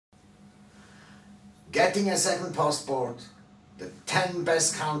Getting a second passport, the 10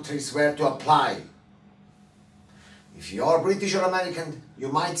 best countries where to apply. If you are British or American, you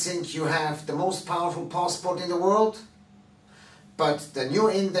might think you have the most powerful passport in the world, but the new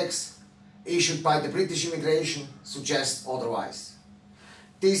index issued by the British immigration suggests otherwise.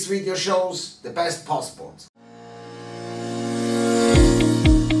 This video shows the best passports.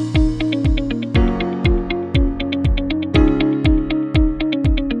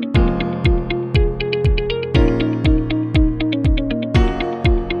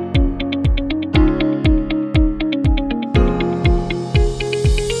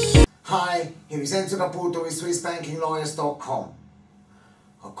 Hi, here is Caputo with SwissBankingLawyers.com.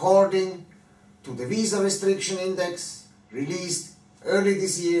 According to the Visa Restriction Index released early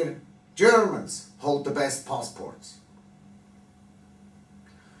this year, Germans hold the best passports,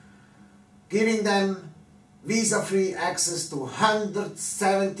 giving them visa-free access to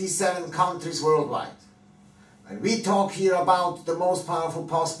 177 countries worldwide. When we talk here about the most powerful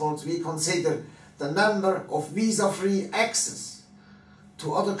passports, we consider the number of visa-free access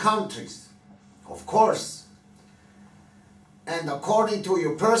to other countries, of course. And according to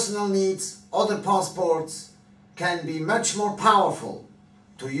your personal needs, other passports can be much more powerful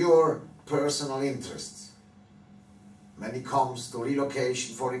to your personal interests. When it comes to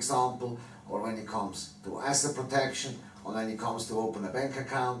relocation, for example, or when it comes to asset protection, or when it comes to open a bank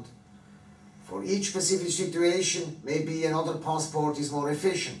account. For each specific situation, maybe another passport is more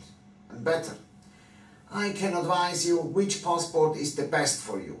efficient and better. I can advise you which passport is the best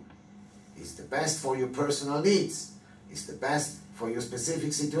for you. Is the best for your personal needs. Is the best for your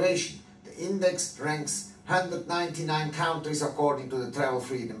specific situation. The index ranks 199 countries according to the travel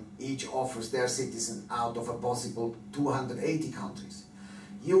freedom each offers their citizens out of a possible 280 countries.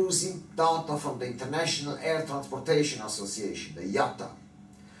 Using data from the International Air Transportation Association, the IATA.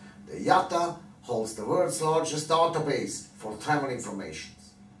 The IATA holds the world's largest database for travel information.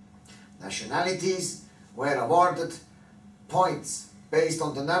 Nationalities were awarded points based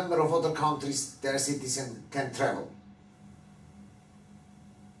on the number of other countries their citizens can travel.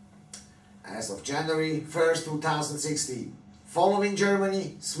 As of January 1st, 2016, following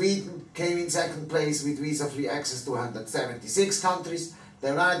Germany, Sweden came in second place with visa-free access to 176 countries. The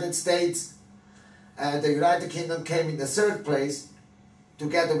United Kingdom came in the third place,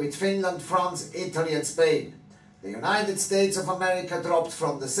 together with Finland, France, Italy and Spain. The United States of America dropped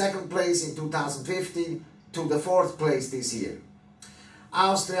from the second place in 2015 to the fourth place this year.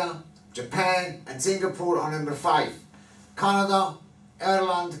 Austria, Japan and Singapore are number 5. Canada,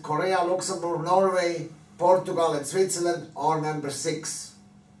 Ireland, Korea, Luxembourg, Norway, Portugal and Switzerland are number 6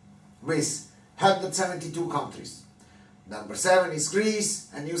 with 172 countries. Number 7 is Greece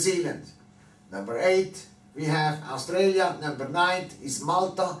and New Zealand. Number 8 we have Australia, number 9 is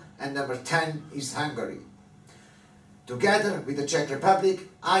Malta and number 10 is Hungary. Together with the Czech Republic,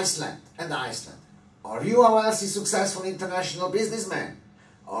 Iceland and Iceland. Are you a wealthy, successful international businessman?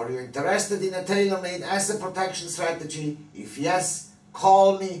 Are you interested in a tailor-made asset protection strategy? If yes,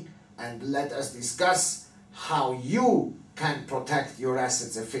 call me and let us discuss how you can protect your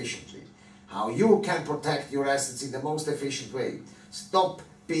assets efficiently. How you can protect your assets in the most efficient way. Stop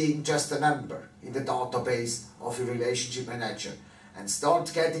being just a number in the database of your relationship manager and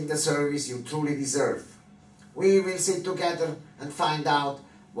start getting the service you truly deserve. We will sit together and find out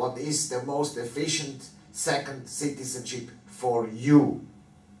what is the most efficient second citizenship for you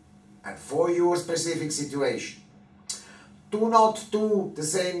and for your specific situation. Do not do the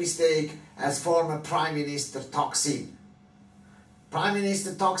same mistake as former Prime Minister Thaksin. Prime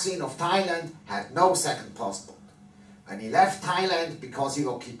Minister Thaksin of Thailand had no second passport. When he left Thailand because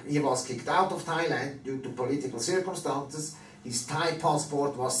he was kicked out of Thailand due to political circumstances, his Thai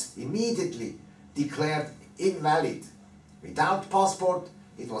passport was immediately declared invalid. Without passport,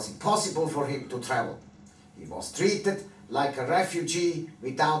 it was impossible for him to travel. He was treated like a refugee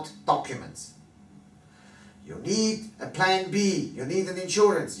without documents. You need a plan B, you need an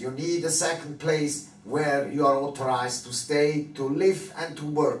insurance, you need a second place where you are authorized to stay, to live and to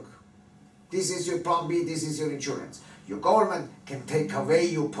work. This is your plan B, this is your insurance. Your government can take away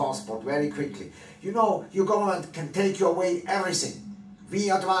your passport very quickly. You know, your government can take away everything. We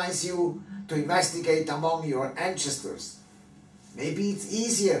advise you to investigate among your ancestors. Maybe it's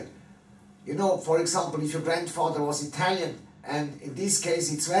easier. You know, for example, if your grandfather was Italian, and in this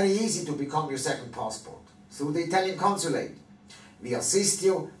case it's very easy to become your second passport through the Italian consulate. We assist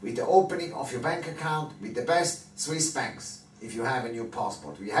you with the opening of your bank account with the best Swiss banks if you have a new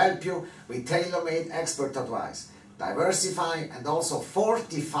passport. We help you with tailor-made expert advice. Diversify and also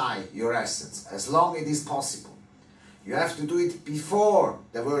fortify your assets as long as it is possible. You have to do it before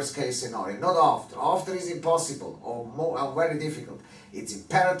the worst case scenario, not after. After is impossible or very difficult. It's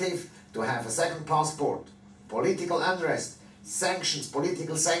imperative to have a second passport. Political unrest, sanctions,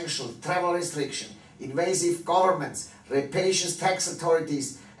 political sanctions, travel restriction, invasive governments, rapacious tax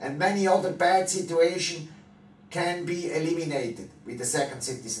authorities, and many other bad situations can be eliminated with the second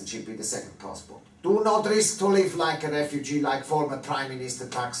citizenship, with the second passport. Do not risk to live like a refugee, like former Prime Minister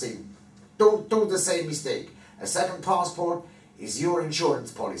Thaksin. Don't do the same mistake. A second passport is your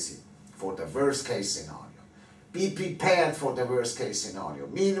insurance policy for the worst case scenario. Be prepared for the worst case scenario.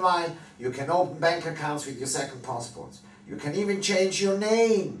 Meanwhile, you can open bank accounts with your second passports. You can even change your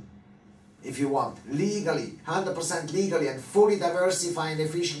name if you want, legally, 100% legally, and fully diversify and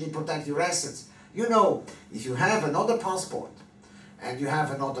efficiently protect your assets. You know, if you have another passport and you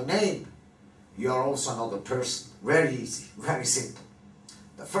have another name, you are also another person. Very easy, very simple.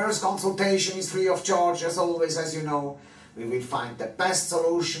 The first consultation is free of charge, as always, as you know. We will find the best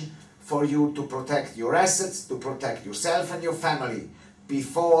solution for you to protect your assets, to protect yourself and your family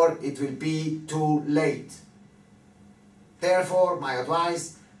before it will be too late. Therefore, my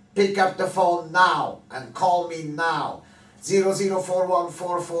advice, pick up the phone now and call me now.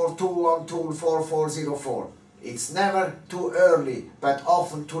 00414421244404. It's never too early, but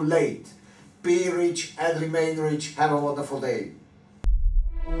often too late. Be rich and remain rich. Have a wonderful day.